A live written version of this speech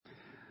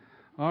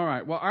All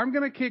right. Well, I'm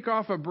going to kick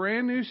off a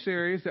brand new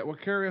series that will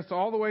carry us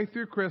all the way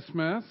through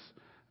Christmas.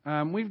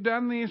 We've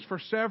done these for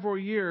several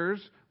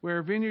years,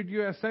 where Vineyard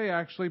USA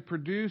actually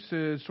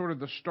produces sort of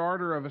the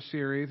starter of a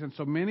series. And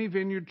so many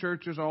Vineyard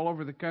churches all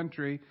over the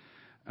country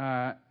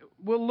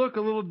will look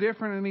a little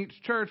different in each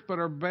church, but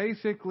are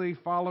basically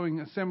following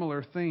a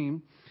similar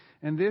theme.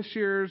 And this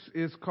year's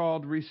is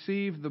called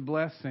Receive the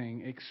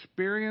Blessing,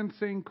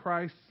 Experiencing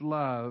Christ's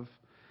Love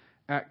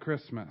at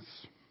Christmas.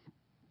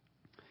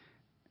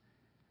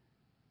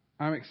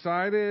 I'm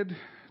excited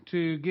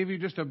to give you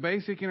just a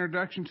basic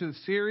introduction to the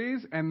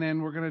series, and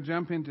then we're going to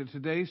jump into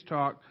today's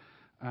talk,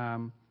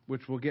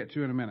 which we'll get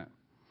to in a minute.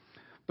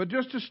 But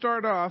just to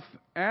start off,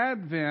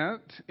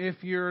 Advent,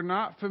 if you're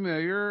not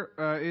familiar,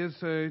 is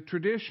a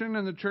tradition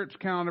in the church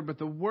calendar, but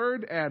the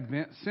word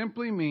Advent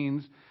simply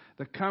means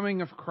the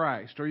coming of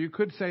Christ, or you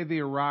could say the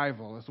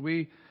arrival, as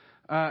we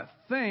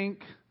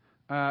think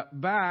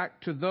back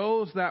to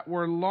those that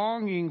were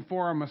longing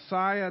for a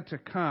Messiah to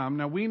come.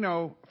 Now, we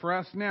know for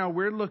us now,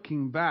 we're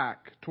looking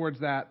back towards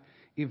that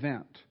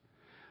event.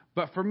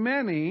 But for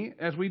many,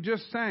 as we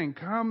just sang,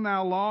 "Come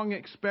thou long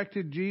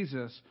expected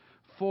Jesus,"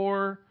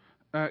 for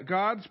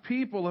God's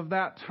people of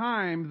that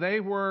time,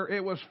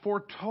 it was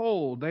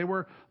foretold. They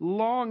were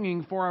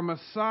longing for a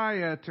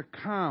Messiah to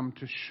come,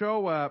 to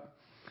show up,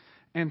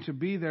 and to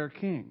be their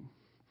king.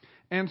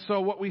 And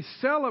so what we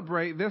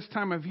celebrate this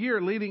time of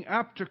year leading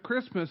up to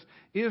Christmas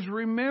is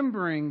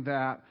remembering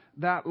that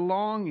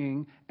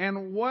longing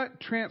and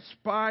what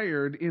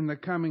transpired in the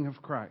coming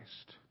of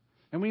Christ.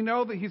 And we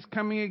know that He's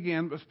coming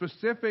again, but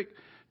specific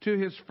to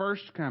His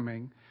first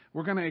coming,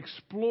 we're going to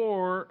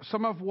explore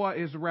some of what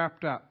is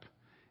wrapped up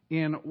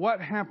in what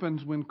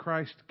happens when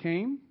Christ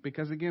came,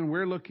 because again,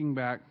 we're looking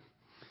back,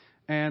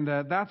 and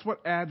that's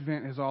what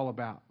Advent is all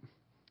about.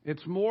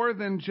 It's more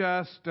than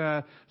just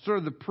sort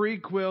of the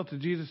prequel to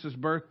Jesus'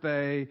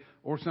 birthday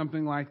or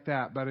something like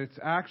that, but it's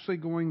actually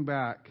going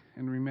back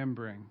and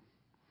remembering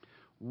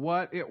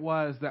what it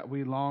was that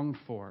we longed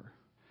for.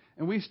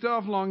 And we still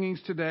have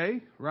longings today,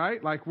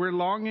 right? Like we're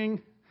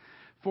longing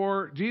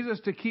for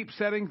Jesus to keep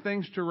setting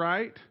things to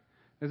right.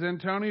 As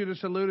Antonio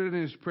just alluded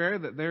in his prayer,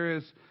 that there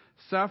is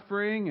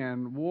suffering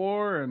and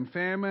war and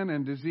famine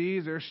and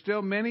disease. There's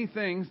still many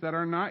things that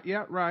are not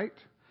yet right.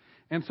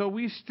 And so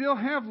we still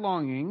have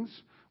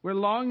longings. We're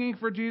longing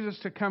for Jesus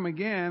to come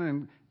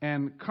again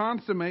and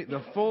consummate the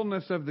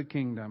fullness of the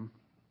kingdom.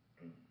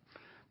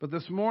 But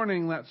this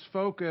morning, let's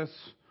focus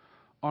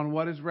on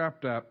what is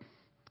wrapped up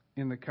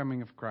in the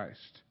coming of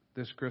Christ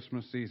this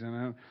Christmas season.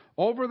 And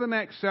over the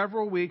next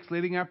several weeks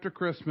leading up to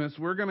Christmas,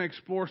 we're going to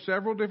explore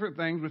several different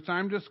things, which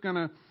I'm just going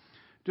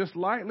to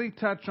lightly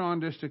touch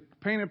on just to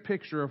paint a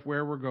picture of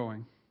where we're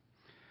going.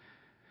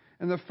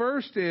 And the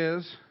first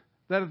is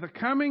that at the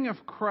coming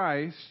of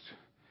Christ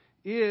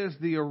is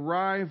the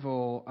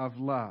arrival of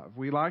love.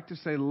 We like to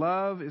say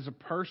love is a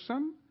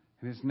person,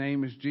 and His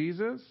name is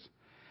Jesus.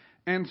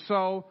 And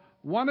so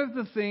one of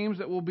the themes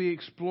that we'll be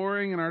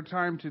exploring in our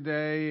time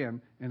today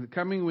and in the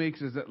coming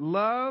weeks is that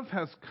love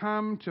has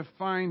come to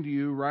find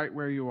you right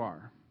where you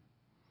are.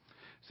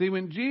 See,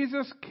 when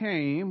Jesus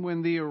came,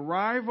 when the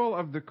arrival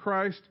of the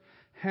Christ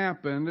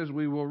happened, as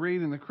we will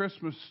read in the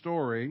Christmas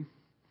story,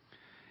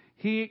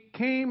 He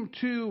came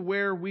to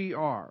where we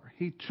are.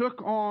 He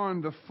took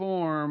on the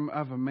form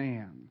of a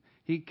man.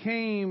 He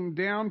came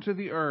down to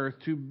the earth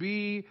to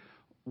be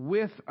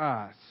with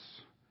us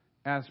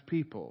as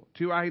people,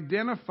 to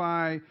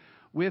identify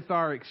with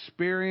our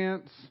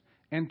experience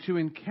and to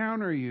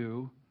encounter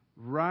you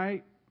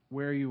right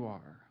where you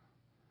are,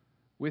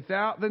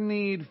 without the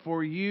need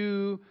for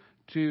you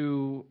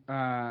to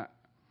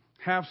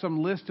have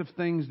some list of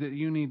things that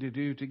you need to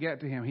do to get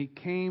to Him. He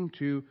came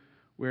to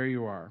where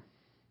you are.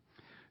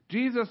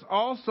 Jesus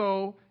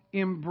also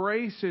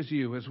embraces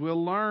you, as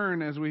we'll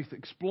learn as we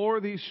explore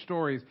these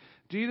stories.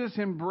 Jesus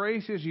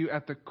embraces you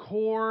at the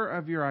core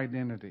of your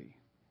identity.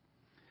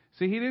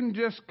 See, He didn't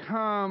just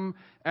come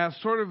as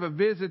sort of a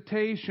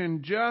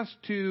visitation just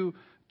to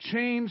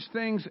change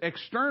things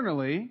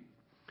externally,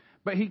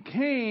 but He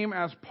came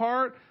as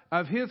part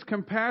of His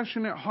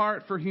compassionate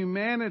heart for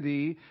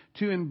humanity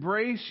to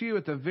embrace you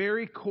at the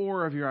very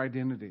core of your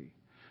identity,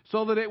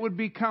 so that it would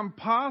become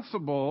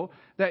possible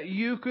that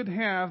you could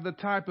have the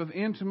type of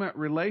intimate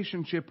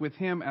relationship with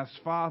Him as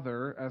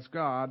Father, as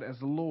God,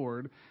 as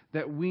Lord,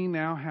 that we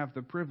now have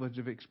the privilege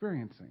of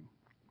experiencing.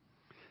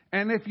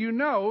 And if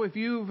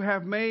you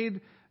have made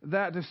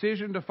that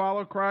decision to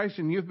follow Christ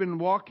and you've been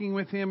walking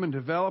with Him and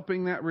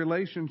developing that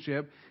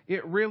relationship,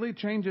 it really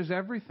changes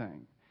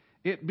everything.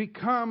 It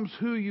becomes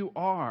who you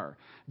are.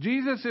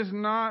 Jesus is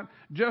not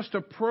just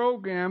a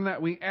program that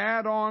we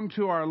add on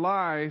to our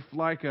life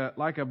like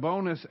a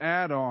bonus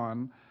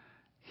add-on.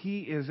 He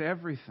is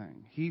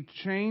everything. He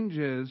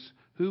changes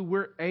who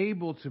we're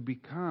able to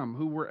become,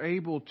 who we're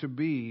able to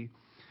be,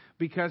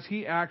 because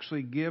He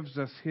actually gives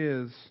us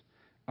His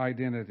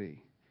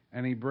identity.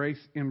 And He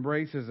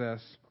embraces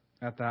us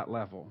at that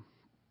level.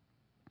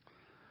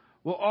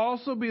 We'll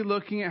also be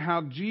looking at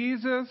how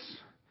Jesus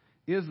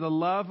is the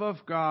love of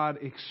God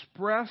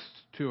expressed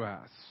to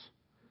us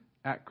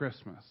at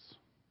Christmas.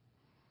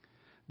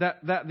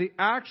 that the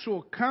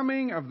actual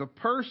coming of the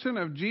person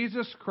of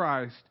Jesus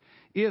Christ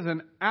is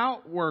an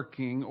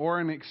outworking or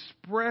an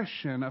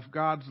expression of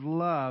God's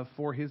love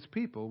for His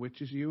people,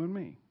 which is you and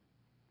me.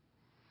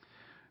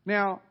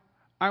 Now,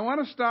 I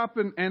want to stop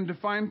and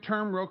define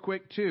term real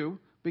quick too,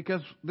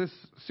 because this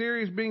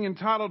series being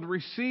entitled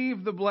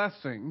Receive the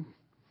Blessing,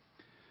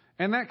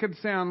 and that could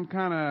sound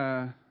kind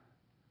of,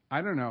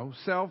 I don't know,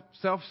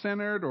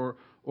 self-centered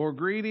or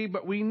greedy,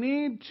 but we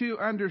need to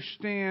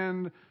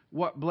understand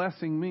what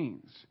blessing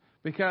means.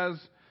 Because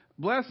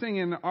blessing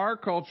in our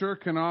culture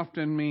can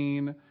often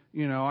mean,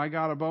 I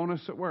got a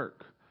bonus at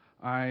work.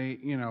 I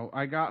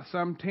got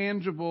some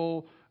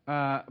tangible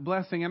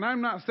blessing. And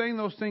I'm not saying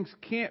those things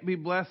can't be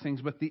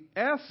blessings, but the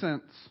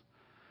essence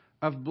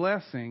of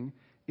blessing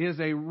is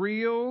a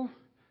real,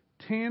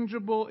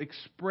 tangible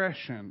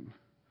expression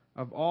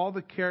of all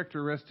the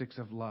characteristics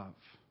of love.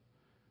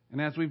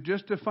 And as we've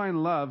just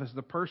defined love as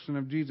the person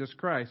of Jesus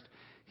Christ,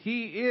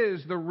 He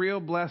is the real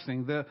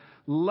blessing. The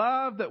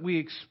love that we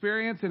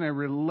experience in a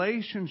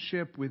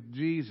relationship with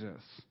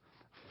Jesus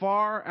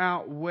far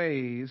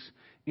outweighs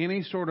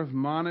any sort of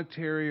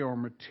monetary or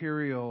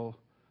material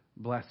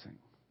blessing.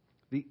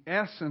 The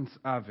essence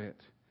of it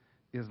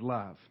is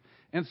love.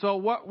 And so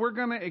what we're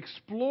going to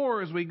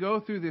explore as we go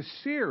through this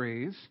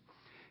series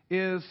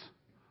is,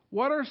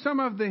 what are some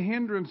of the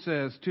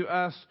hindrances to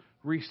us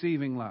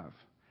receiving love?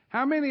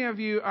 How many of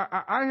you,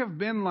 I have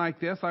been like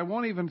this, I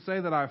won't even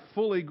say that I've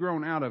fully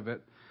grown out of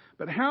it,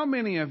 but how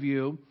many of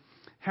you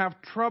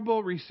have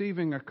trouble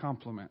receiving a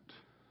compliment?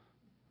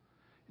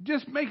 It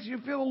just makes you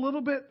feel a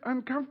little bit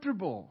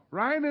uncomfortable,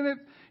 right? And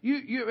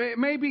it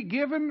may be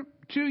given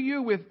to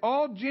you with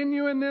all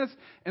genuineness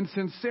and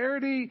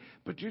sincerity,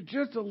 but you're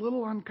just a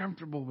little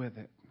uncomfortable with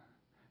it.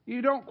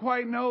 You don't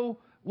quite know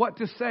what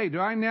to say. Do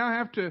I now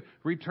have to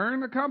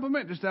return the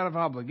compliment just out of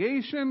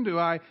obligation? Do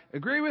I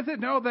agree with it?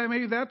 No,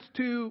 maybe that's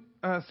too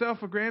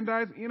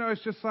self-aggrandizing.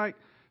 It's just like,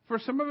 for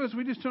some of us,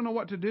 we just don't know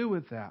what to do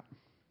with that.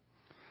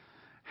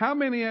 How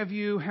many of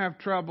you have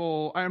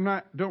trouble?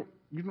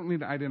 You don't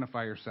need to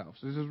identify yourselves.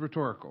 This is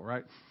rhetorical,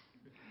 right?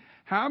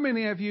 How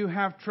many of you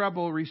have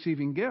trouble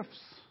receiving gifts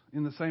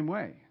in the same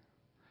way?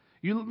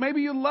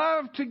 Maybe you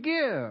love to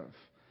give,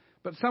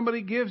 but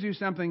somebody gives you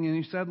something and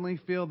you suddenly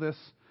feel this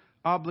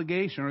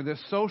obligation or this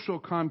social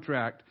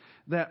contract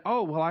that,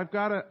 I've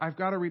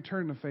got to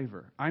return the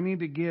favor. I need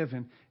to give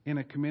in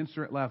a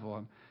commensurate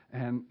level,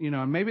 and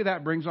maybe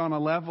that brings on a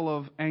level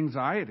of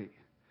anxiety.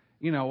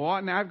 Now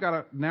I've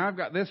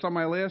got this on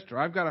my list, or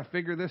I've got to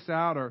figure this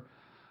out,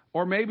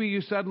 or maybe you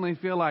suddenly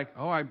feel like,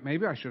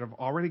 maybe I should have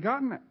already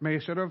gotten it.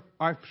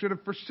 I should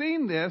have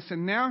foreseen this,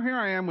 and now here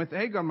I am with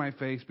egg on my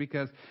face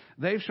because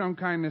they've shown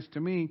kindness to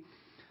me.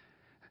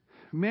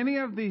 Many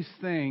of these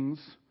things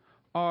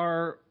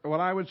are what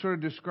I would sort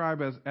of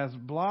describe as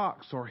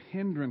blocks or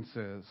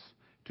hindrances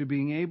to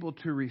being able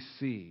to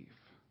receive.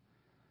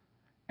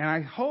 And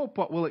I hope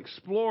what we'll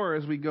explore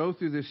as we go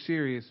through this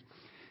series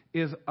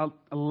is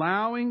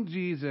allowing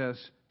Jesus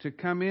to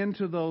come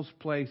into those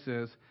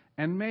places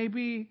and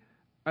maybe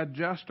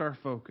adjust our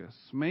focus,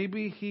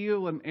 maybe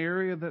heal an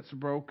area that's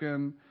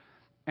broken,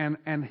 and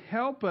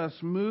help us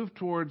move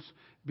towards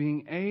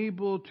being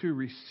able to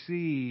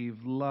receive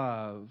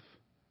love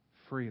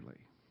freely.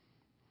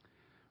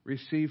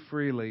 Receive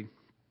freely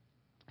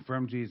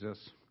from Jesus.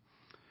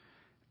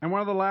 And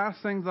one of the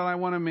last things that I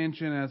want to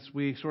mention as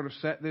we sort of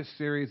set this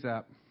series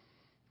up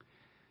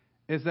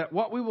is that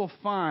what we will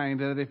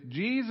find that if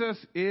Jesus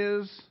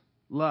is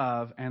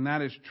love and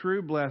that is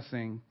true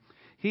blessing,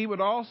 He would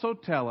also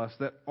tell us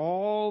that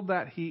all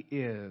that He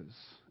is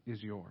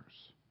yours.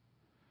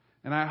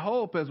 And I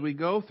hope as we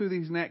go through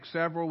these next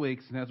several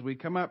weeks and as we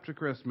come up to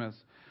Christmas,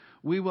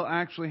 we will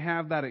actually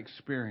have that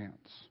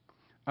experience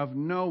of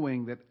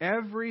knowing that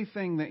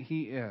everything that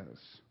He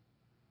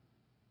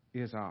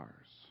is ours.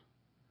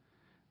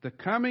 The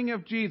coming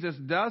of Jesus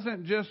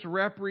doesn't just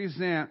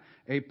represent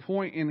a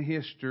point in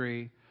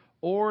history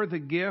or the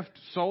gift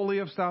solely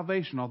of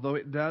salvation, although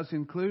it does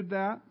include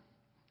that,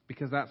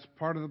 because that's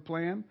part of the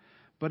plan,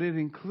 but it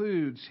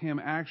includes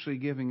Him actually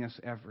giving us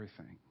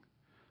everything.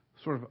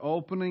 Sort of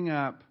opening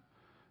up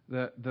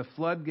the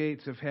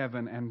floodgates of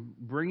heaven and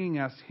bringing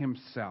us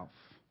Himself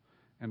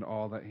and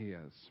all that He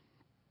is.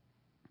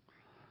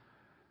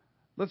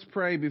 Let's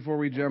pray before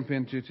we jump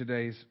into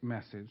today's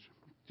message.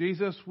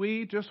 Jesus,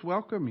 we just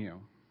welcome You.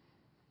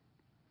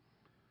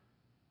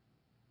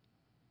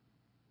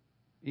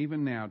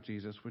 Even now,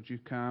 Jesus, would You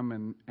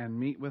come and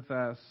meet with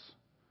us?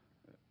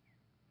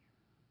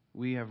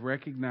 We have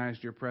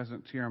recognized Your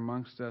presence here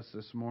amongst us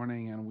this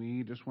morning, and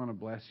we just want to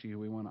bless You.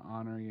 We want to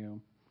honor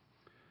You.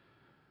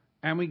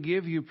 And we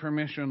give You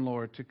permission,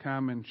 Lord, to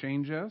come and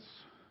change us,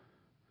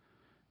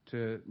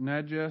 to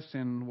nudge us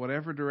in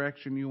whatever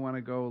direction You want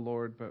to go,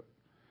 Lord, but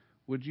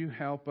would You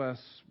help us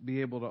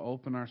be able to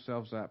open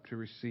ourselves up to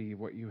receive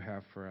what You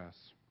have for us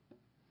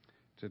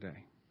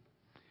today?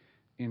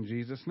 In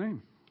Jesus'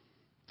 name.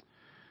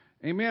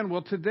 Amen.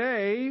 Well,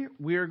 today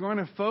we are going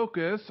to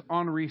focus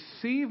on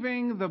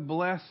receiving the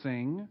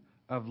blessing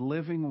of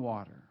living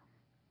water.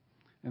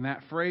 And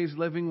that phrase,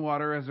 living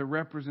water, is a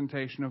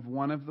representation of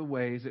one of the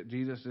ways that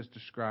Jesus is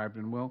described.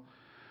 And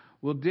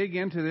we'll dig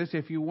into this.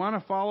 If you want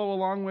to follow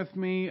along with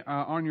me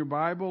on your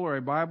Bible or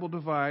a Bible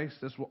device,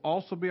 this will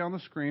also be on the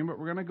screen. But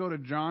we're going to go to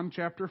John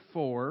chapter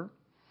 4.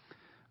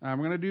 I'm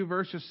going to do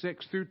verses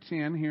 6 through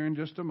 10 here in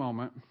just a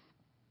moment.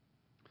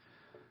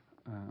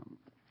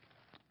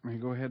 Let me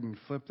go ahead and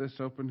flip this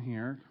open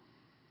here.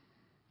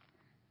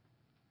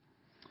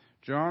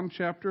 John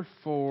chapter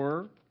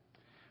 4.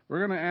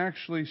 We're going to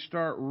actually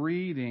start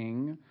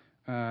reading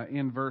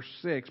in verse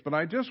 6. But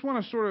I just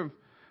want to sort of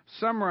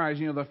summarize,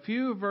 the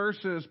few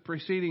verses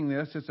preceding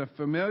this. It's a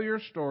familiar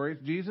story.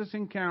 Jesus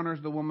encounters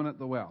the woman at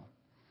the well.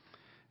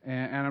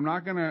 And I'm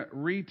not going to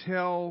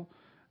retell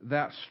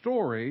that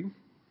story.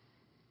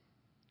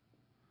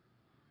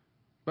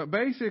 But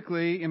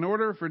basically, in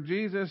order for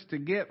Jesus to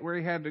get where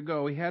he had to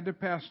go, he had to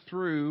pass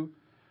through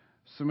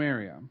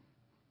Samaria.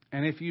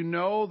 And if you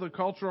know the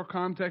cultural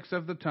context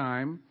of the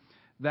time,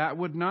 that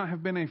would not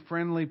have been a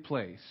friendly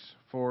place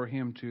for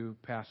him to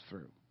pass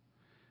through.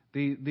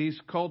 These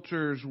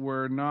cultures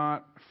were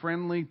not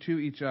friendly to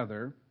each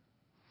other.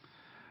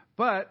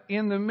 But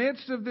in the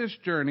midst of this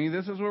journey,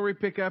 this is where we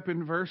pick up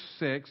in verse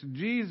 6,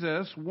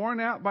 Jesus, worn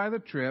out by the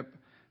trip,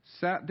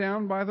 sat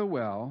down by the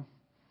well,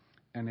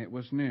 and it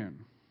was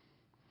noon.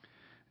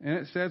 And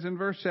it says in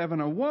verse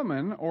 7, a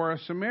woman, or a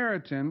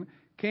Samaritan,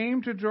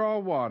 came to draw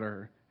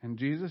water. And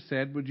Jesus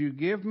said, would you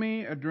give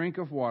me a drink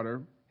of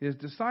water? His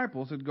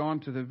disciples had gone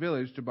to the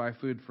village to buy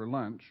food for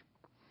lunch.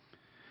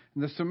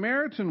 And the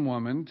Samaritan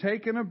woman,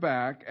 taken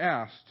aback,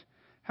 asked,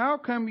 how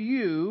come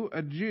you,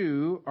 a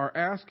Jew, are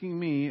asking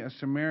me, a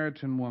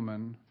Samaritan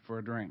woman, for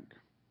a drink?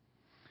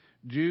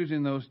 Jews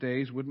in those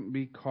days wouldn't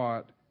be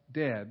caught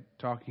dead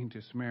talking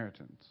to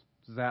Samaritans.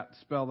 Does that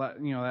spell that,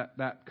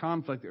 that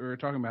conflict that we were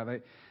talking about?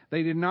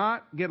 They did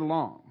not get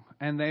along.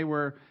 And they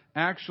were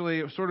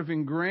actually sort of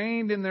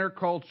ingrained in their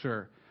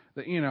culture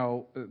that,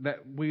 that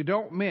we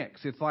don't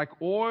mix. It's like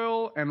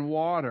oil and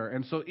water.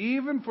 And so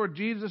even for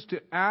Jesus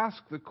to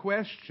ask the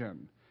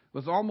question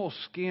was almost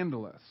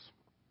scandalous.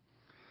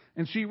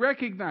 And she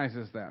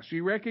recognizes that.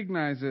 She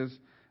recognizes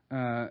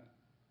that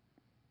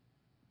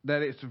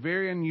it's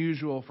very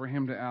unusual for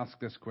him to ask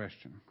this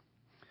question.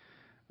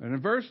 And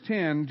in verse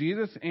 10,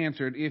 Jesus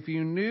answered, if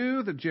you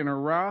knew the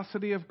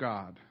generosity of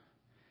God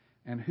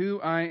and who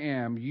I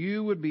am,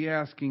 you would be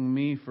asking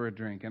me for a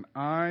drink, and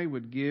I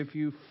would give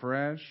you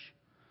fresh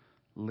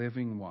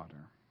living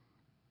water.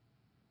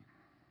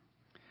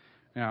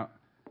 Now,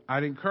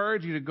 I'd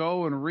encourage you to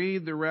go and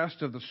read the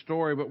rest of the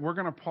story, but we're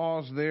going to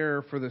pause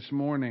there for this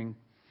morning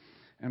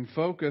and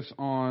focus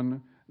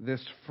on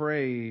this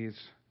phrase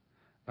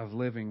of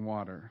living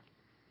water.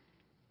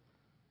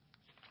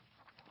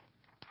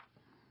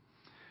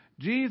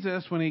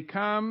 Jesus, when he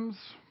comes,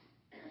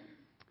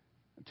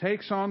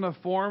 takes on the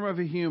form of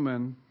a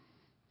human,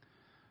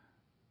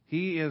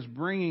 he is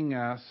bringing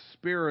us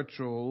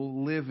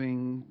spiritual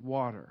living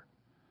water.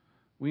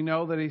 We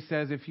know that he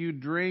says, if you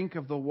drink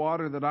of the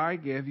water that I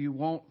give, you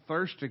won't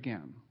thirst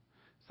again.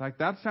 It's like,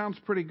 that sounds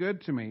pretty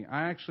good to me.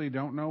 I actually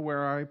don't know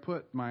where I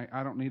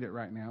don't need it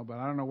right now, but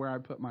I don't know where I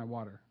put my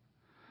water.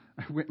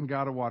 I went and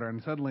got a water,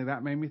 and suddenly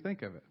that made me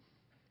think of it.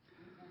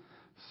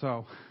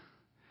 So,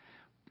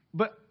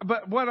 but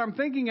what I'm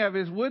thinking of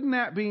is, wouldn't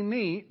that be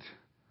neat,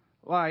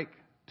 like,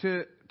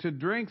 to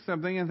drink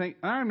something and think,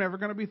 I'm never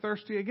going to be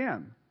thirsty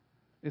again.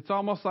 It's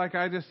almost like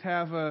I just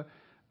have a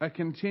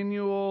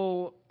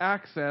continual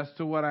access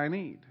to what I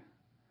need.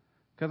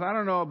 Because I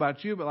don't know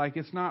about you, but like,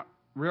 it's not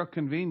real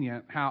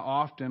convenient how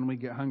often we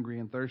get hungry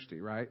and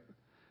thirsty, right?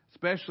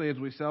 Especially as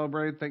we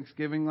celebrated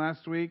Thanksgiving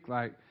last week.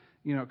 Like,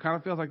 it kind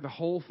of feels like the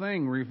whole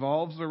thing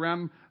revolves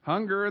around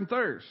hunger and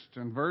thirst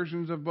and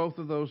versions of both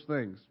of those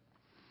things.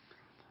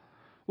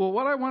 Well,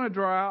 what I want to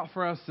draw out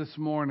for us this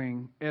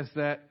morning is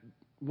that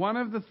one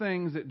of the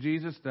things that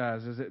Jesus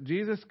does is that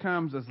Jesus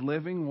comes as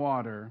living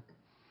water.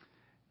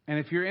 And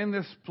if you're in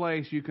this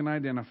place, you can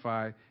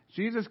identify.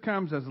 Jesus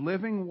comes as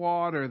living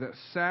water that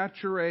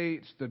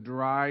saturates the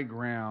dry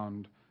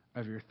ground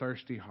of your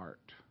thirsty heart.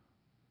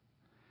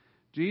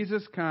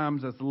 Jesus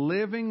comes as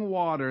living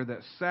water that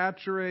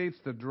saturates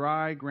the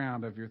dry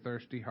ground of your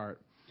thirsty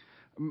heart.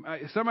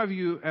 Some of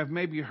you have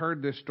maybe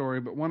heard this story,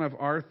 but one of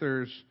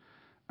Arthur's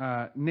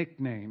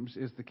nicknames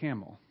is the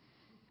camel.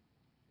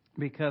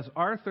 Because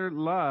Arthur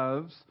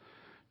loves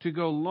to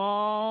go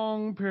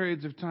long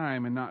periods of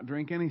time and not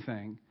drink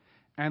anything.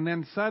 And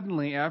then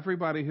suddenly,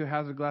 everybody who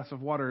has a glass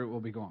of water, it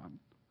will be gone.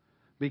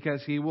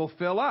 Because he will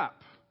fill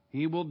up.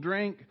 He will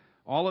drink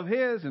all of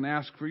his and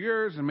ask for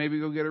yours and maybe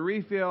go get a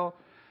refill.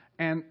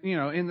 And,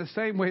 in the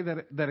same way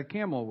that a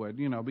camel would,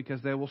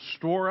 because they will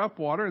store up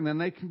water and then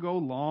they can go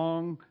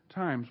long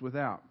times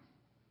without.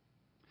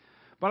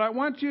 But I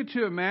want you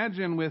to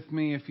imagine with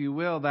me, if you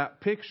will,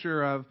 that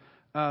picture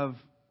of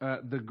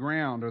the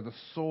ground or the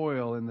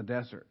soil in the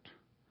desert.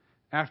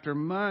 After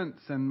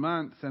months and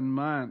months and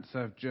months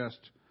of just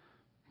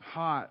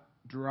hot,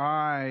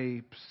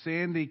 dry,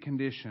 sandy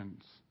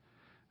conditions,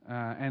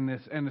 and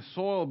the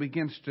soil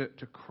begins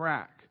to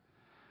crack.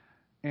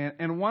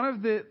 And one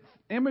of the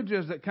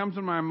images that comes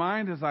in my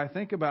mind as I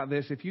think about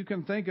this, if you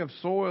can think of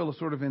soil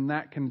sort of in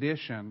that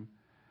condition,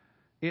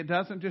 it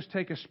doesn't just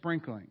take a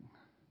sprinkling,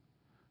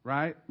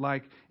 right?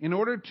 Like, in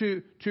order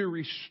to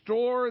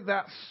restore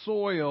that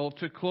soil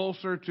to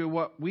closer to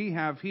what we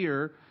have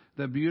here,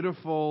 the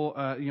beautiful,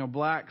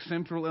 black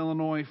central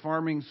Illinois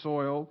farming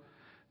soil,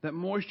 that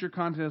moisture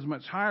content is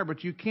much higher,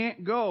 but you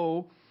can't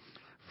go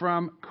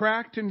from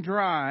cracked and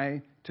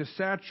dry to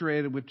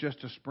saturated with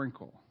just a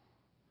sprinkle.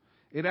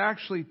 It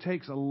actually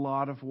takes a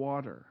lot of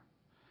water.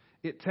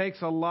 It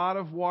takes a lot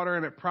of water,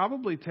 and it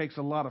probably takes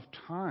a lot of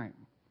time.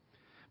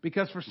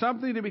 Because for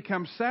something to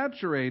become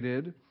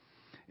saturated,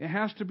 it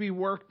has to be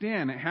worked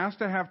in. It has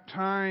to have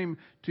time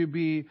to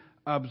be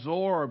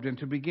absorbed and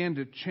to begin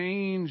to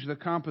change the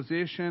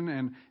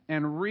composition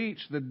and reach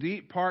the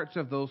deep parts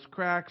of those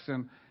cracks.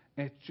 And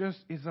it just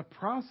is a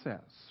process.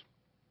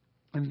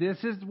 And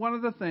this is one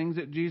of the things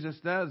that Jesus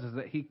does, is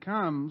that He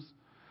comes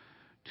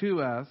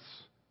to us,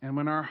 and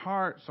when our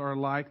hearts are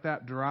like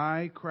that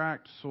dry,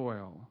 cracked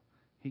soil,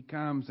 He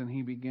comes and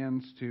He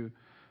begins to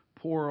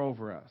pour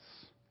over us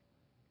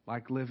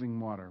like living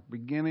water,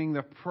 beginning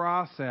the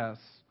process.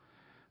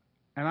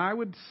 And I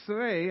would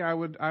say, I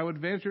would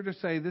venture to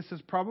say, this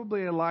is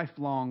probably a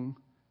lifelong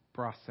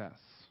process,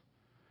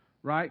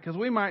 right? Because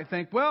we might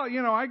think, well,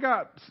 I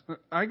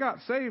got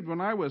saved when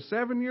I was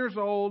 7 years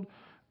old,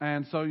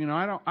 and so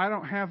I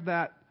don't have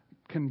that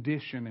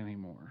condition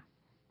anymore.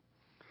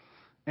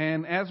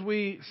 And as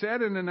we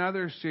said in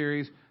another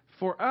series,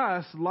 for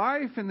us,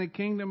 life in the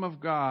kingdom of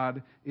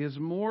God is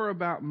more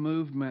about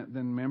movement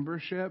than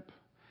membership.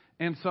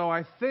 And so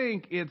I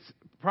think it's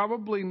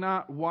probably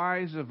not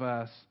wise of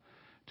us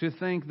to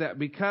think that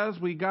because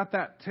we got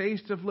that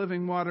taste of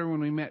living water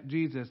when we met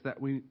Jesus, that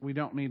we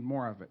don't need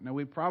more of it. Now,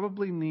 we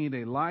probably need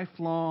a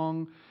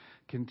lifelong,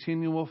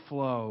 continual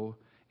flow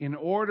in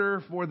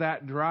order for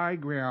that dry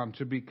ground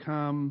to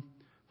become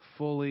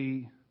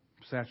fully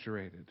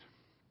saturated.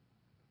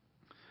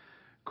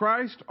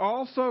 Christ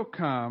also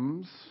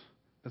comes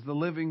as the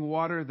living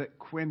water that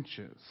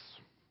quenches.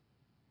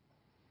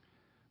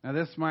 Now,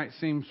 this might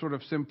seem sort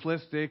of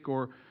simplistic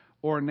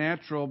or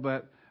natural,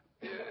 but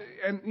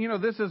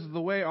this is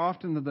the way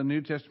often that the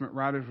New Testament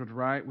writers would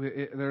write.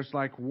 There's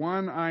like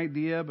one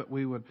idea, but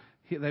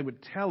they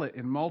would tell it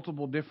in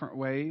multiple different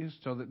ways,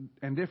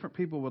 and different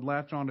people would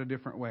latch on to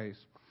different ways.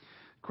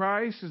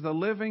 Christ is the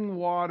living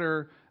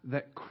water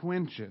that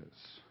quenches.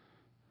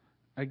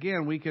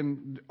 Again, we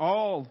can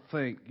all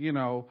think,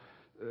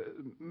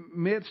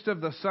 midst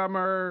of the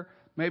summer,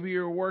 maybe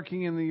you're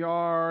working in the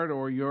yard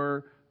or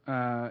you're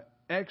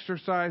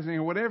exercising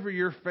or whatever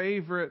your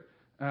favorite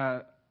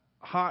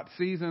hot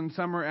season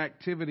summer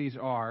activities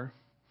are,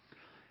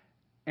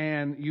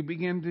 and you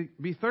begin to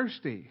be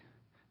thirsty.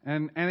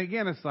 And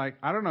again, it's like,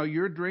 I don't know,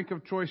 your drink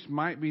of choice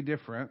might be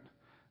different,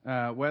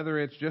 whether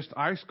it's just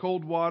ice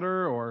cold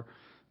water or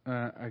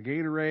a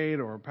Gatorade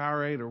or a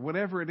Powerade or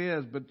whatever it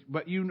is,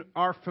 but you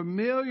are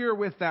familiar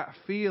with that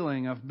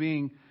feeling of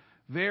being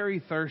very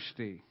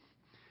thirsty.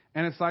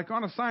 And it's like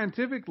on a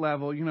scientific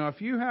level,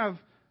 if you have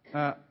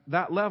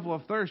that level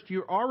of thirst,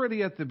 you're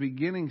already at the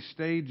beginning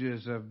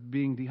stages of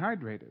being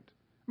dehydrated.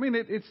 I mean,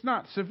 it's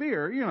not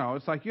severe,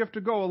 it's like you have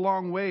to go a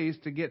long ways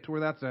to get to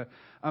where that's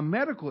a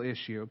medical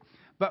issue.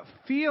 But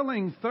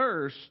feeling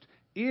thirst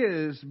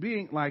is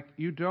being like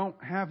you don't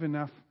have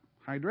enough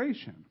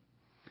hydration.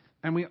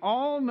 And we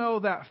all know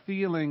that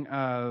feeling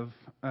of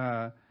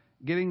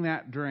getting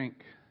that drink,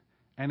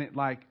 and it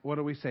what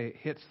do we say? It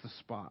hits the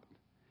spot.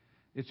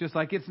 It's just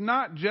like, it's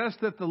not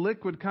just that the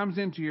liquid comes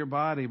into your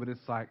body, but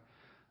it's like,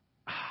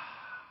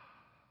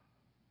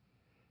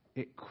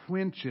 it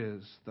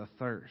quenches the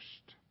thirst.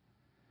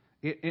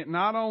 It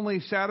not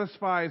only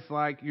satisfies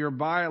like your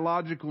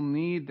biological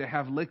need to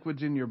have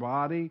liquids in your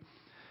body,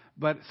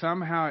 but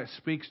somehow it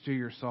speaks to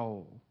your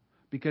soul.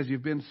 Because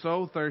you've been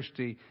so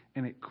thirsty,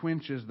 and it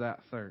quenches that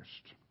thirst.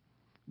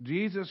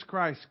 Jesus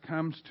Christ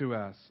comes to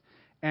us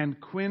and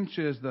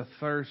quenches the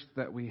thirst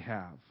that we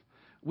have.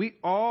 We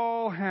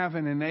all have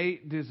an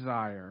innate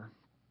desire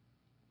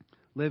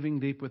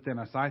living deep within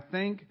us. I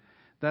think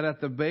that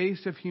at the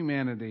base of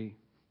humanity,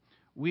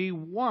 we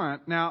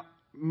want, now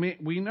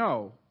we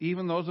know,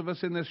 even those of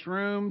us in this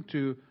room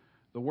to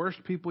the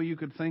worst people you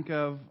could think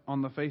of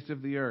on the face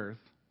of the earth,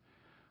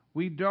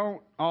 we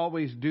don't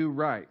always do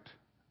right.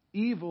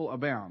 Evil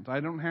abounds.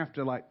 I don't have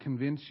to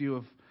convince you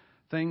of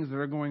things that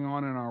are going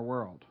on in our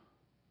world.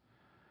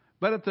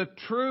 But at the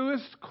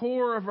truest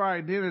core of our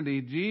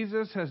identity,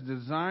 Jesus has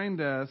designed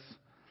us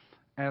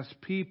as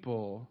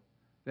people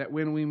that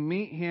when we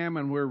meet Him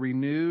and we're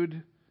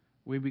renewed,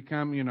 we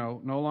become,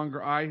 no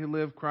longer I who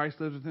live, Christ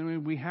lives within me.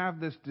 We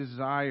have this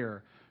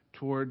desire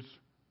towards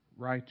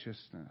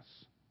righteousness,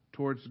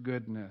 towards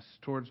goodness,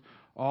 towards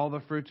all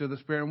the fruits of the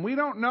Spirit. And we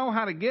don't know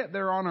how to get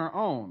there on our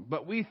own,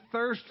 but we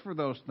thirst for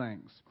those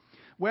things.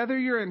 Whether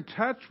you're in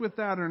touch with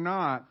that or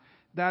not,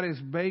 that is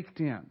baked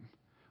in.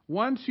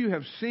 Once you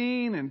have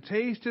seen and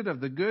tasted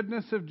of the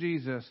goodness of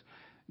Jesus,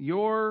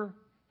 your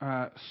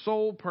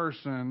soul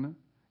person,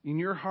 in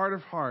your heart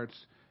of hearts,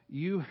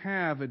 you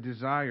have a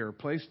desire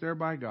placed there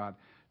by God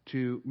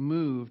to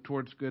move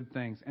towards good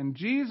things. And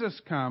Jesus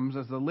comes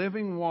as the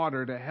living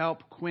water to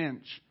help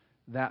quench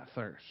that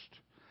thirst.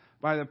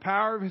 By the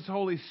power of His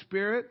Holy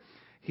Spirit,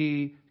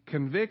 He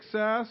convicts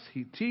us,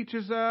 He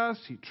teaches us,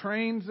 He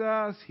trains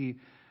us, He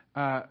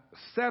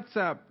sets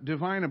up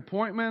divine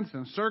appointments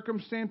and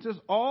circumstances,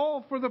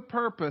 all for the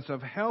purpose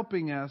of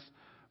helping us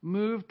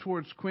move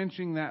towards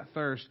quenching that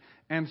thirst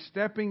and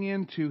stepping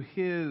into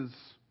His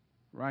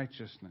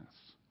righteousness.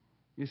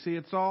 You see,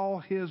 it's all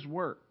His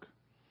work.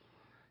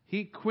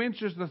 He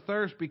quenches the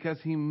thirst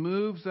because He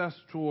moves us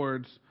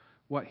towards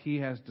what He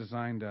has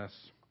designed us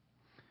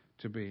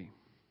to be.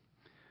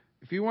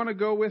 If you want to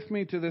go with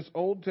me to this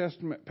Old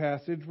Testament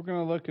passage, we're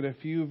going to look at a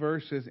few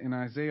verses in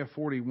Isaiah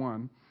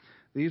 41.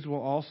 These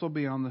will also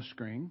be on the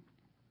screen.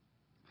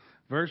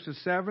 Verses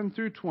 7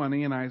 through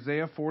 20 in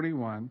Isaiah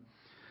 41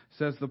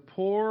 says, "The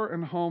poor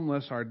and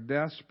homeless are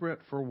desperate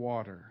for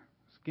water."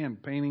 Again,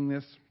 painting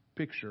this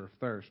picture of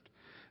thirst.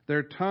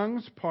 "Their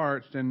tongues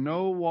parched and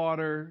no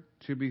water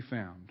to be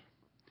found."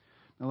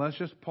 Now let's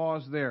just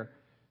pause there.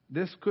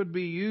 This could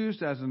be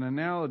used as an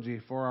analogy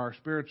for our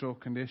spiritual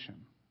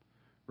condition,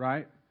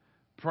 right?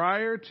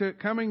 Prior to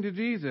coming to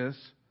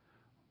Jesus,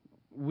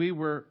 we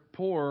were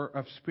poor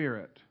of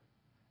spirit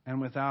and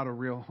without a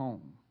real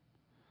home.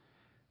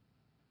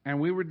 And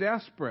we were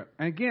desperate.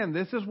 And again,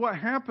 this is what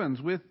happens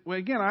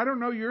again, I don't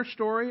know your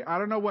story. I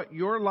don't know what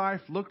your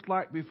life looked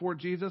like before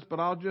Jesus, but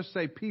I'll just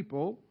say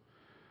people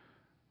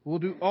will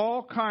do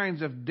all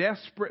kinds of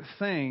desperate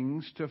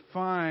things to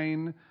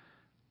find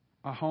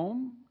a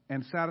home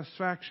and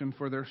satisfaction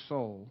for their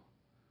soul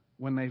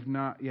when they've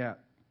not yet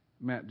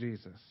met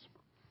Jesus.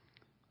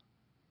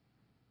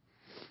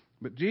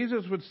 But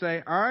Jesus would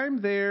say,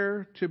 "I'm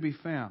there to be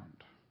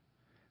found.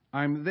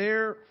 I'm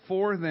there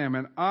for them,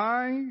 and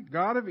I,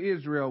 God of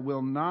Israel,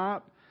 will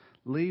not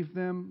leave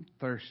them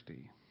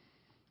thirsty.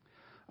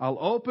 I'll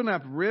open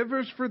up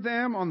rivers for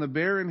them on the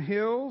barren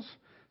hills,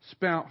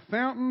 spout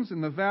fountains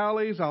in the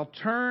valleys. I'll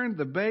turn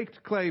the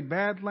baked clay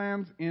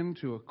badlands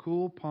into a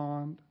cool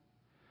pond,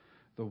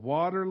 the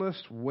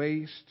waterless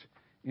waste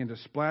into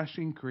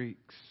splashing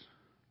creeks.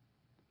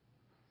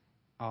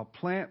 I'll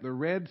plant the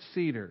red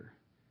cedar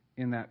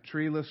in that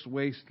treeless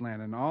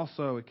wasteland, and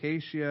also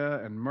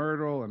acacia and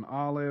myrtle and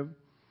olive.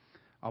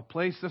 I'll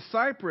place the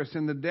cypress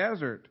in the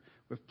desert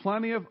with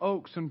plenty of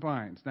oaks and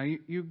pines." Now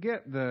you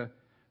get the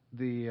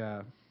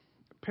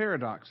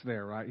paradox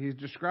there, right? He's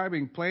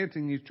describing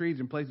planting these trees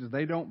in places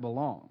they don't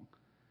belong.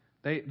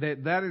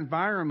 That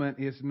environment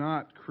is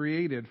not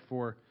created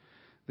for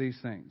these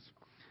things.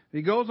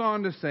 He goes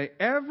on to say,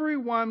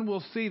 "Everyone will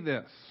see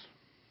this.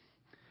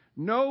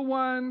 No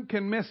one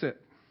can miss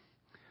it.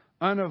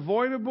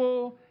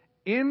 Unavoidable,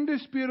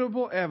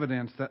 indisputable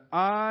evidence that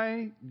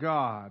I,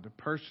 God,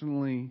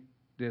 personally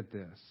did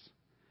this.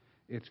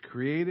 It's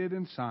created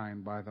and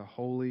signed by the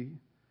Holy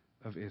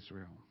of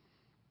Israel."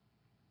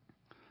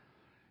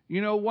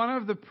 You know, one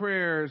of the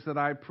prayers that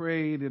I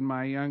prayed in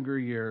my younger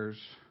years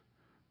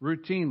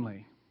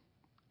routinely,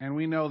 and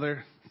we know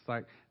there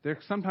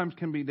sometimes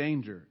can be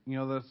danger. You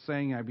know the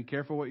saying, "Be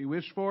careful what you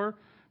wish for.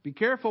 Be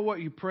careful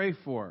what you pray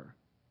for,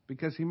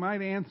 because He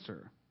might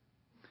answer."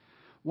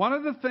 One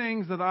of the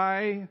things that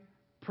I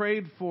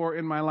prayed for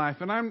in my life,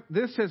 and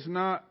this has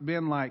not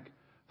been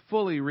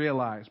fully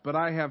realized, but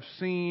I have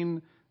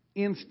seen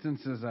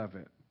instances of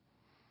it.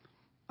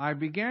 I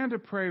began to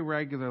pray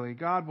regularly,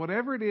 "God,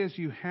 whatever it is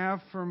you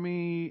have for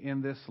me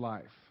in this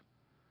life,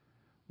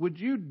 would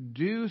you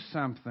do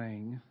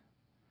something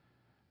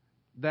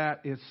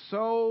that is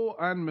so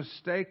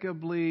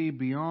unmistakably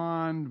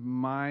beyond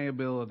my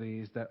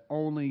abilities that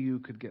only you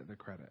could get the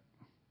credit?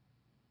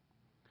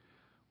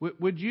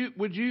 Would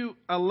you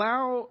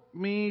allow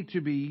me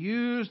to be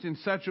used in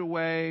such a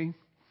way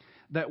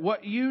that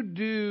what you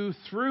do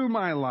through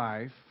my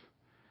life,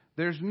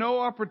 there's no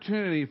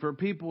opportunity for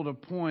people to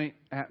point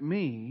at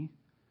me,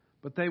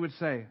 but they would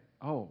say,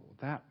 'Oh,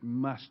 that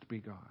must be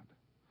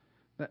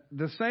God.'"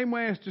 The same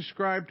way as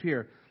described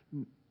here.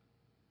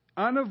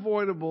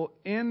 Unavoidable,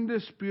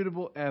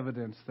 indisputable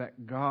evidence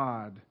that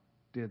God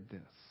did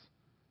this.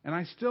 And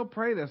I still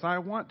pray this. I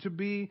want to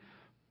be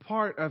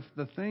part of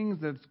the things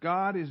that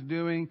God is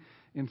doing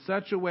in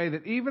such a way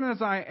that even as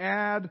I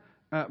add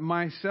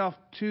myself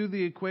to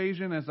the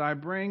equation, as I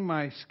bring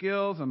my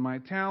skills and my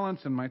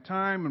talents and my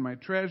time and my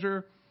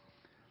treasure,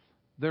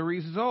 the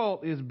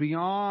result is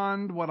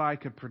beyond what I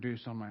could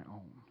produce on my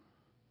own.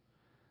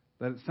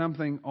 That it's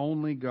something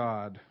only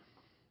God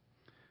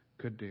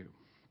could do.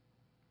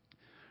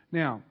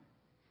 Now,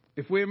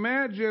 if we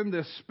imagine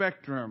this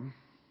spectrum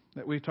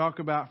that we talk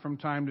about from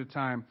time to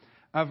time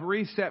of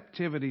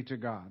receptivity to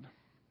God,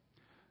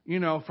 you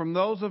know, from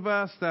those of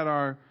us that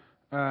are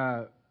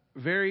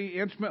very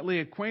intimately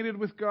acquainted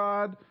with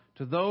God,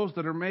 to those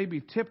that are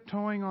maybe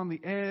tiptoeing on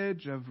the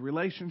edge of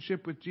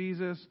relationship with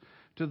Jesus,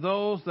 to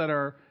those that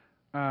are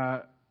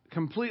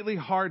completely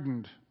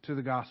hardened to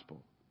the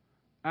gospel,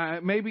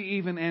 maybe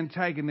even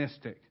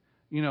antagonistic.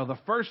 You know, the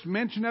first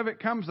mention of it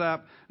comes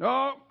up.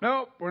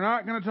 No, we're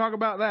not going to talk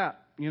about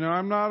that. You know,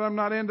 I'm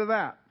not into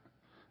that.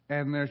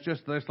 And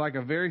there's like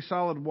a very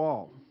solid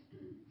wall.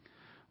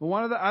 But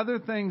one of the other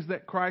things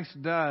that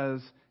Christ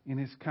does in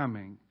his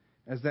coming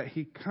is that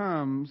he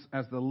comes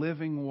as the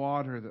living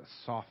water that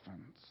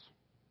softens.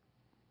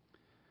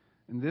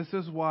 And this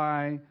is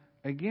why,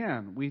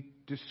 again, we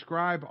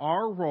describe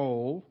our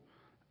role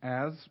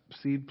as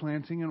seed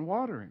planting and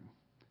watering,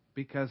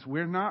 because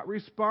we're not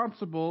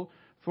responsible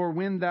for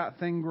when that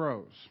thing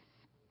grows.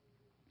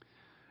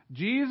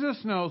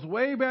 Jesus knows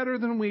way better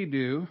than we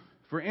do,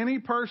 for any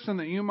person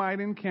that you might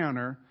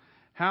encounter,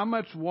 how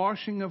much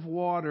washing of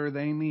water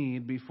they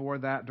need before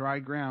that dry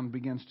ground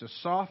begins to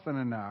soften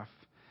enough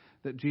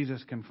that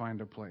Jesus can find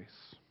a place.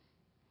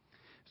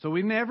 So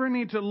we never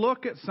need to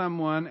look at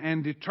someone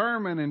and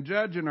determine and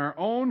judge in our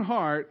own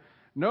heart,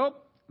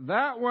 nope,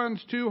 that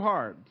one's too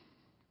hard.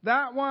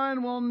 That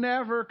one will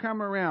never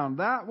come around.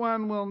 That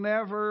one will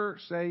never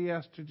say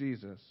yes to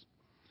Jesus.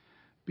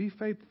 Be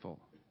faithful.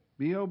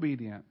 Be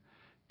obedient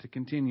to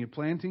continue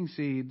planting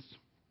seeds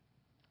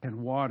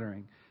and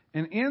watering.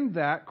 And in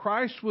that,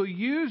 Christ will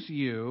use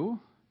you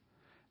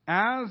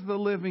as the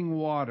living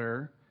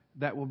water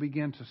that will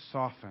begin to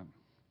soften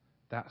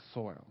that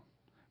soil.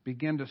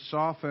 Begin to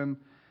soften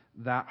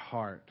that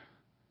heart.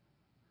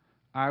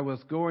 I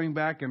was going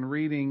back and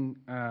reading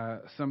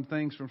some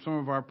things from some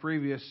of our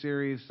previous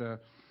series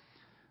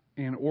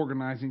and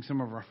organizing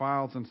some of our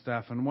files and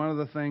stuff. And one of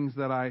the things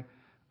that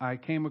I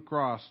came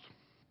across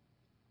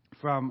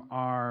from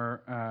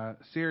our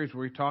series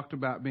where we talked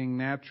about being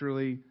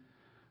naturally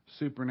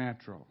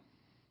supernatural,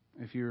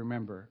 if you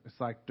remember. It's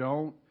like,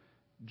 don't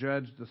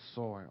judge the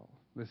soil.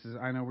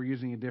 I know we're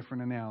using a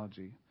different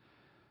analogy,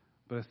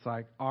 but it's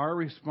like our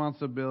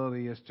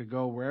responsibility is to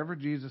go wherever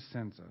Jesus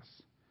sends us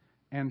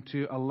and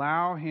to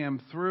allow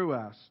him through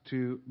us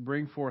to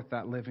bring forth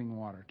that living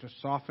water, to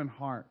soften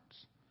hearts.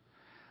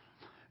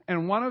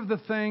 And one of the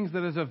things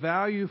that is of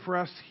value for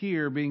us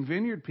here, being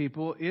Vineyard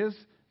people, is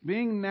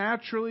being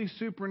naturally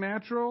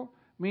supernatural.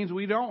 Means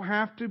we don't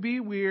have to be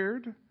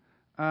weird.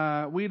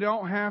 We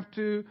don't have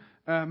to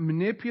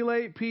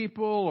manipulate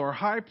people or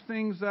hype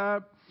things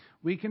up.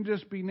 We can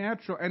just be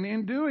natural. And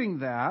in doing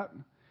that,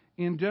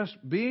 in just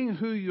being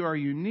who you are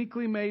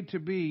uniquely made to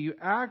be, you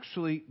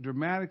actually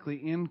dramatically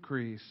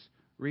increase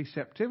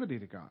receptivity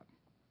to God.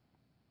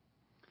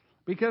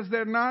 Because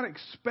they're not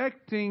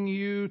expecting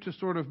you to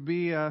sort of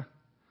be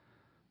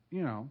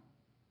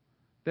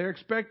they're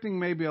expecting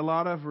maybe a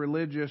lot of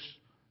religious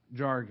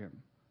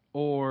jargon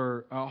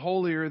or a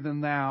holier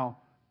than thou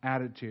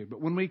attitude. But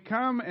when we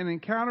come and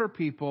encounter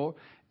people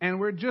and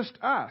we're just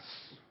us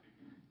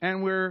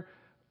and we're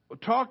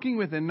talking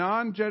with a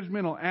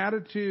non-judgmental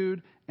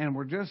attitude and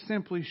we're just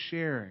simply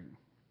sharing,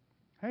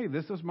 hey,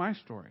 this is my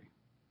story.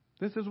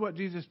 This is what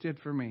Jesus did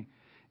for me.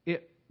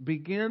 It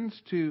begins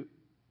to,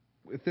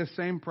 with this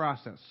same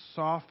process,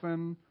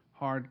 soften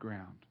hard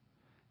ground.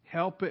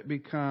 Help it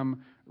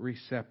become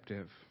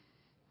receptive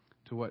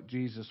to what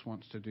Jesus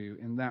wants to do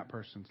in that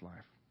person's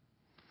life.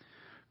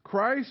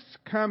 Christ's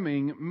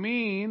coming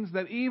means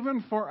that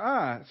even for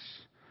us,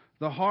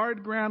 the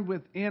hard ground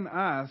within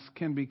us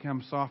can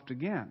become soft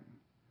again.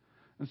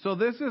 And so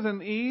this is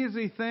an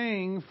easy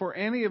thing for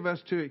any of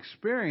us to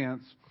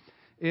experience,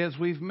 is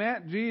we've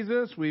met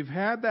Jesus, we've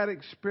had that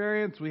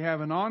experience, we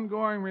have an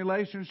ongoing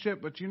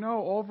relationship, but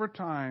over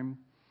time,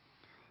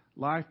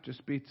 life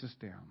just beats us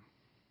down.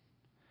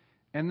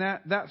 And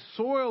that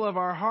soil of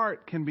our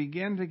heart can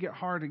begin to get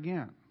hard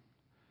again.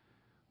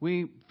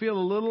 We feel a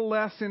little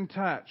less in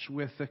touch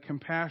with the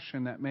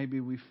compassion that maybe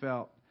we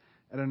felt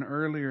at an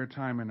earlier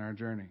time in our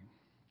journey.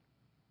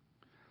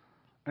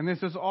 And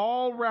this is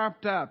all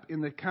wrapped up in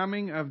the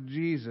coming of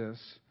Jesus.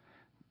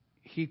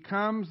 He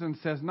comes and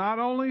says, not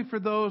only for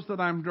those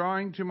that I'm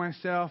drawing to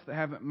myself that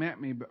haven't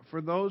met me, but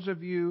for those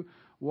of you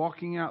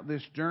walking out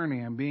this journey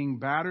and being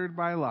battered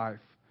by life,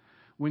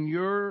 when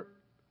your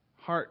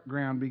heart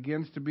ground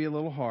begins to be a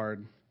little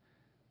hard,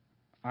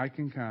 I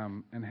can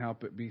come and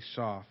help it be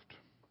soft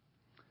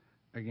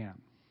again.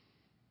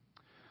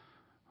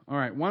 All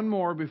right, one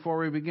more before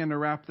we begin to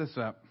wrap this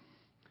up.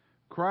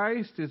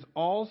 Christ is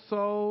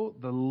also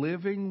the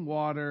living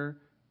water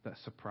that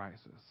surprises.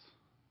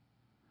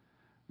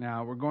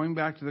 Now, we're going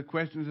back to the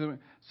questions.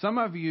 Some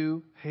of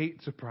you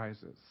hate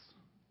surprises,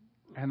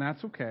 and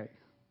that's okay.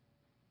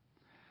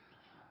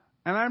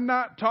 And I'm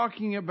not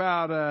talking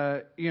about,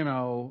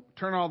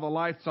 turn all the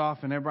lights off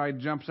and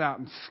everybody jumps out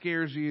and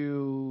scares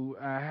you,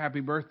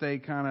 happy birthday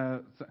kind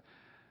of.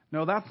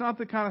 No, that's not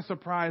the kind of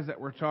surprise that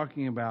we're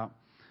talking about.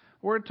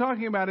 What we're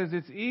talking about is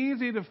it's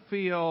easy to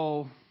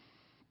feel,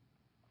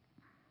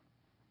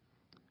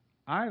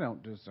 I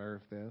don't deserve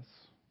this.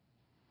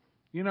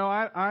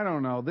 I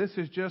don't know. This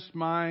is just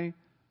my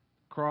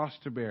cross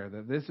to bear,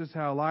 that this is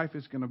how life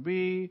is going to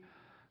be,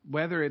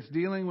 whether it's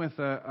dealing with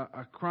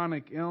a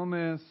chronic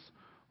illness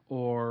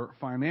or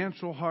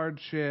financial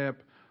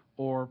hardship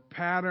or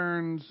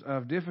patterns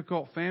of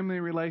difficult family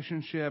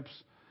relationships.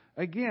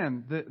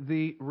 Again,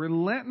 the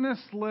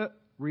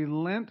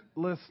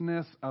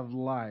relentlessness of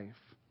life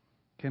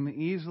can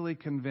easily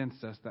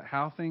convince us that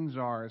how things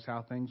are is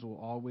how things will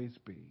always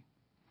be.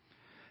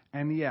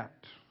 And yet,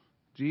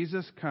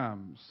 Jesus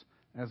comes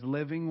as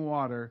living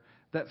water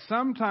that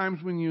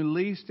sometimes when you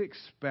least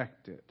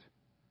expect it,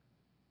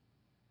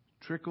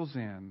 trickles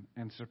in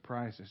and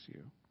surprises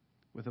you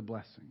with a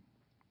blessing,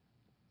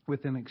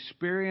 with an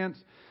experience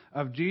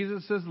of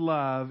Jesus'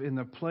 love in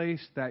the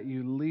place that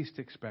you least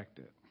expect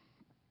it.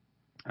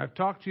 I've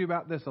talked to you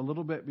about this a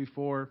little bit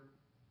before,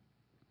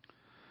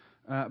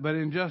 but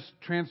in just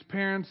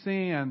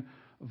transparency and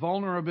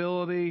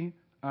vulnerability,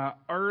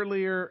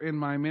 earlier in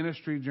my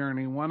ministry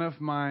journey, one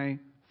of my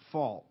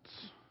faults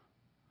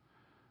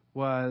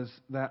was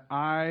that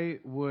I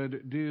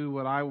would do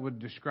what I would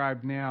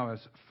describe now as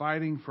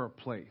fighting for a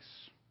place.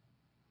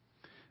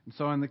 And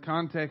so in the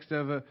context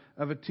of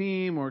a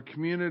team or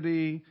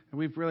community, and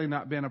we've really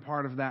not been a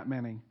part of that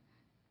many,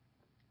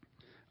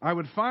 I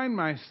would find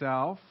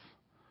myself,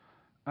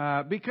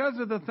 because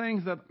of the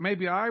things that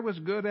maybe I was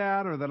good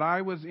at or that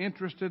I was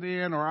interested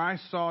in, or I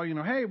saw,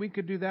 hey, we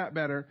could do that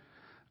better,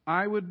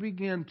 I would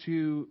begin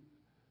to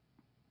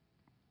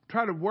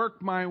try to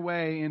work my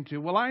way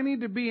into, I need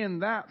to be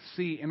in that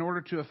seat in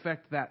order to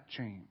affect that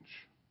change.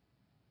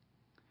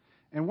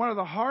 And one of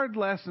the hard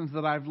lessons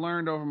that I've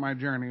learned over my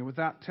journey,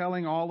 without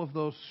telling all of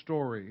those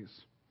stories,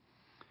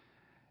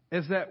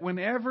 is that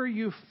whenever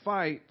you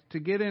fight to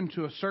get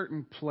into a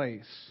certain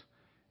place,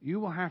 you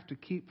will have to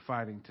keep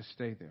fighting to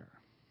stay there.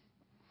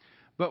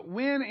 But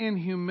when in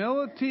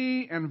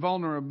humility and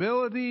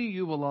vulnerability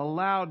you will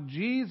allow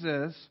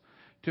Jesus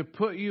to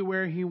put you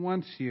where He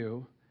wants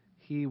you,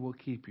 He will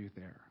keep you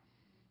there.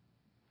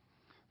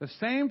 The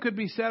same could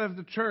be said of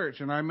the church,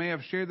 and I may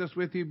have shared this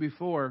with you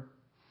before,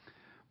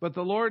 but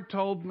the Lord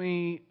told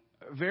me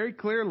very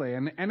clearly,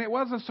 and it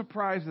was a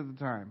surprise at the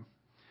time,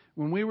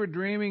 when we were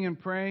dreaming and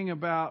praying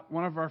about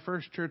one of our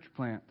first church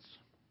plants.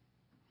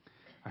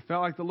 I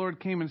felt like the Lord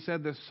came and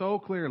said this so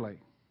clearly.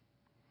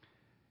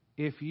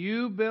 If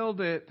you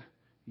build it,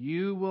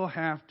 you will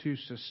have to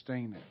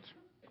sustain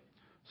it.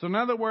 So in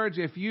other words,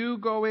 if you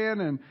go in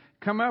and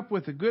come up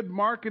with a good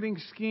marketing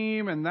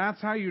scheme and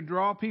that's how you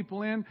draw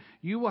people in,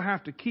 you will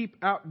have to keep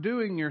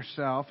outdoing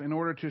yourself in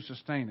order to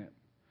sustain it.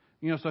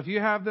 So if you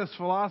have this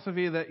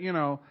philosophy that,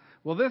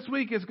 this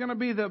week is going to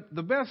be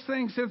the best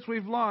thing since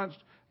we've launched,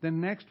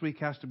 then next week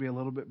has to be a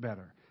little bit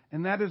better.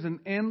 And that is an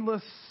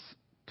endless,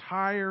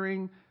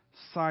 tiring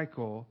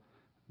cycle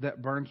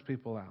that burns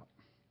people out.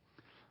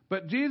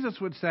 But Jesus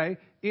would say,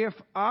 if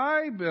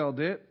I build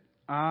it,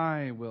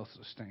 I will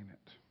sustain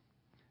it.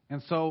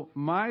 And so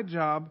my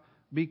job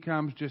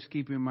becomes just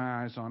keeping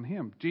my eyes on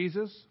Him.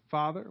 Jesus,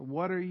 Father,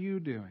 what are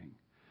you doing?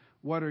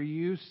 What are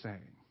you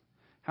saying?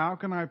 How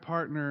can I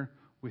partner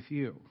with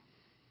you?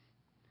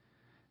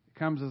 It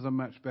comes as a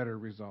much better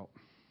result.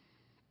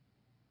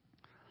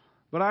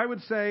 But I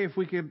would say if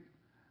we could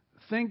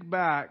think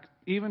back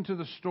even to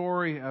the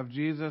story of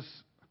Jesus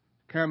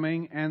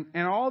coming and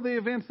all the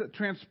events that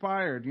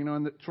transpired,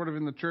 in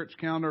the church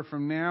calendar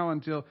from now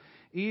until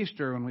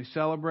Easter, when we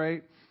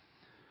celebrate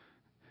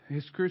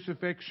His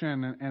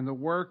crucifixion and the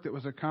work that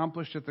was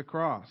accomplished at the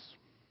cross.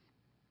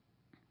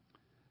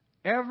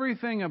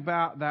 Everything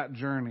about that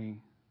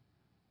journey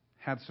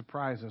had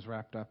surprises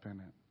wrapped up in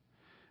it.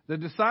 The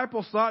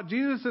disciples thought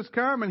Jesus has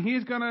come and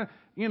He's going to,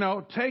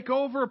 take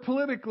over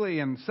politically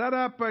and set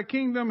up a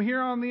kingdom here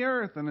on the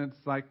earth. And it's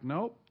like,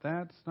 nope,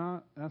 that's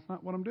not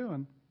what I'm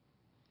doing.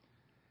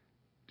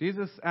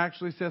 Jesus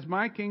actually says,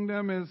 my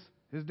kingdom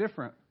is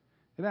different.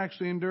 It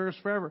actually endures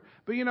forever.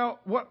 But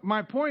what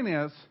my point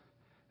is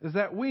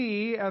that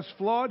we, as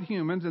flawed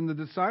humans, and the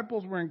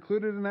disciples were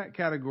included in that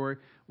category,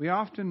 we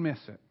often miss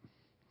it.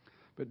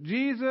 But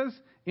Jesus,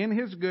 in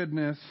His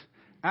goodness,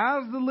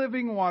 as the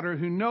living water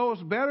who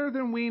knows better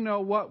than we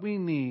know what we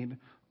need,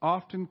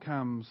 often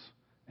comes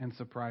and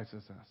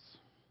surprises us.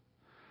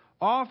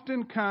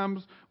 Often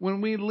comes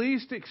when we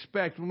least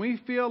expect, when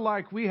we feel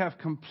like we have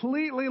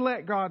completely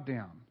let God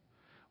down.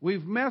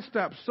 We've messed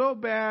up so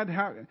bad.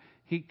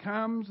 He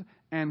comes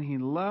and He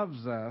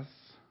loves us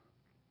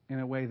in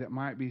a way that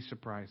might be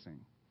surprising.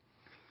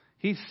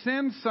 He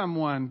sends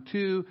someone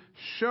to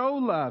show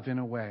love in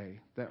a way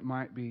that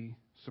might be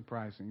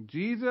surprising.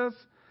 Jesus,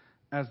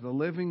 as the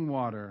living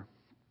water,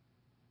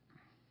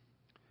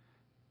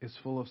 is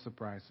full of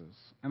surprises.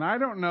 And I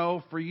don't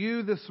know, for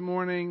you this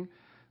morning,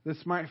 this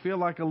might feel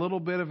like a little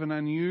bit of an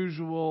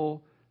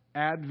unusual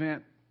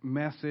Advent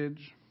message.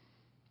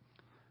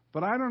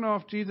 But I don't know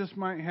if Jesus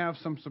might have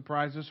some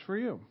surprises for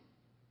you.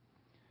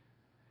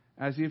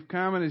 As you've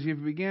come and as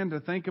you've begun to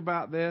think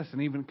about this,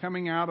 and even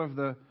coming out of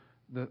the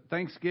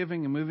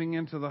Thanksgiving and moving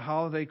into the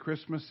holiday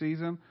Christmas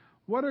season,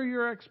 what are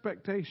your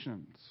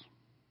expectations?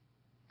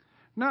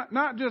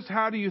 Not just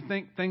how do you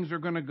think things are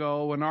going to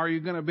go, and are you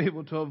going to be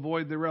able to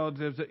avoid the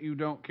relatives that you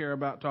don't care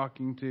about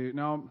talking to?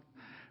 No,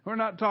 we're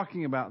not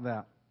talking about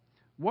that.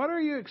 What are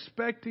you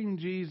expecting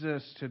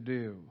Jesus to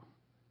do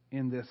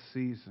in this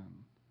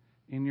season,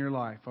 in your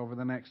life, over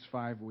the next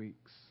 5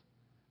 weeks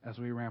as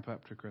we ramp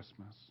up to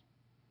Christmas?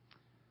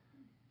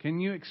 Can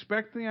you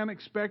expect the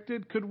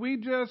unexpected? Could we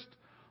just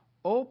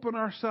open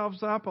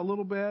ourselves up a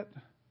little bit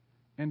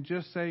and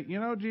just say,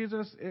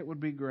 Jesus, it would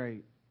be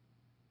great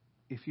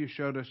if you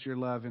showed us your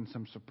love in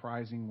some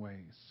surprising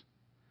ways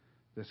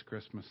this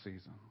Christmas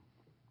season.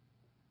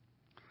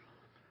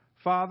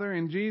 Father,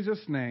 in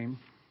Jesus' name,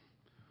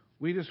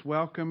 we just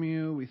welcome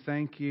you. We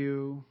thank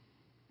you.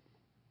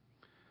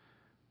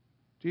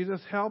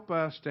 Jesus, help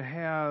us to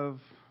have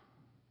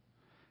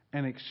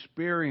an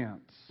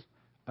experience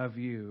of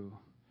you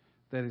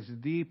that is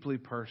deeply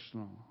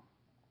personal,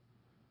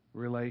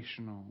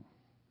 relational,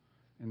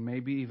 and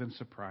maybe even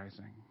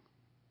surprising.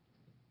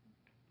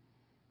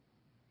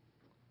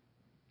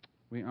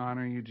 We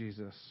honor you,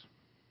 Jesus.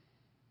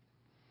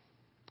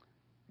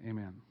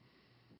 Amen.